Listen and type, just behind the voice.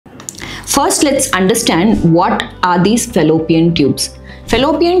First, let's understand what are these fallopian tubes.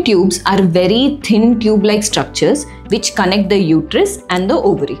 Fallopian tubes are very thin tube-like structures which connect the uterus and the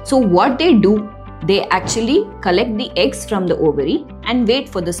ovary. So what they do, they actually collect the eggs from the ovary and wait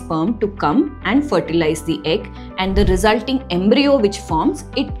for the sperm to come and fertilize the egg, and the resulting embryo which forms,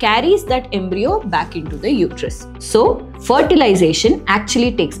 it carries that embryo back into the uterus. So fertilization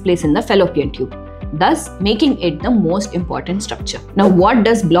actually takes place in the fallopian tube, thus making it the most important structure. Now, what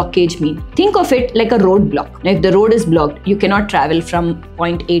does blockage mean? Think of it like a road block. Now, if the road is blocked, you cannot travel from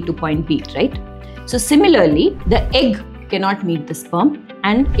point A to point B, right? So similarly, the egg cannot meet the sperm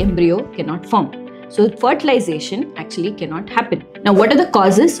and embryo cannot form. So fertilization actually cannot happen. Now, what are the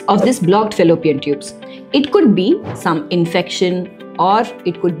causes of this blocked fallopian tubes? It could be some infection, or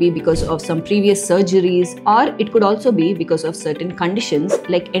it could be because of some previous surgeries, or it could also be because of certain conditions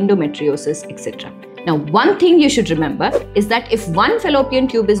like endometriosis, etc. Now, one thing you should remember is that if one fallopian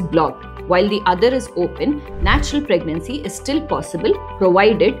tube is blocked while the other is open, natural pregnancy is still possible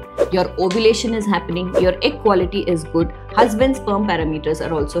provided your ovulation is happening, your egg quality is good, husband's sperm parameters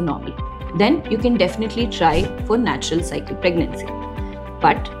are also normal. Then you can definitely try for natural cycle pregnancy.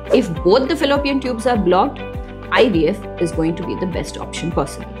 But if both the fallopian tubes are blocked, IVF is going to be the best option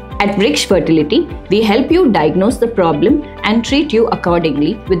possible. At VRIKSH Fertility, we help you diagnose the problem and treat you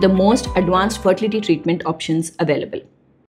accordingly with the most advanced fertility treatment options available.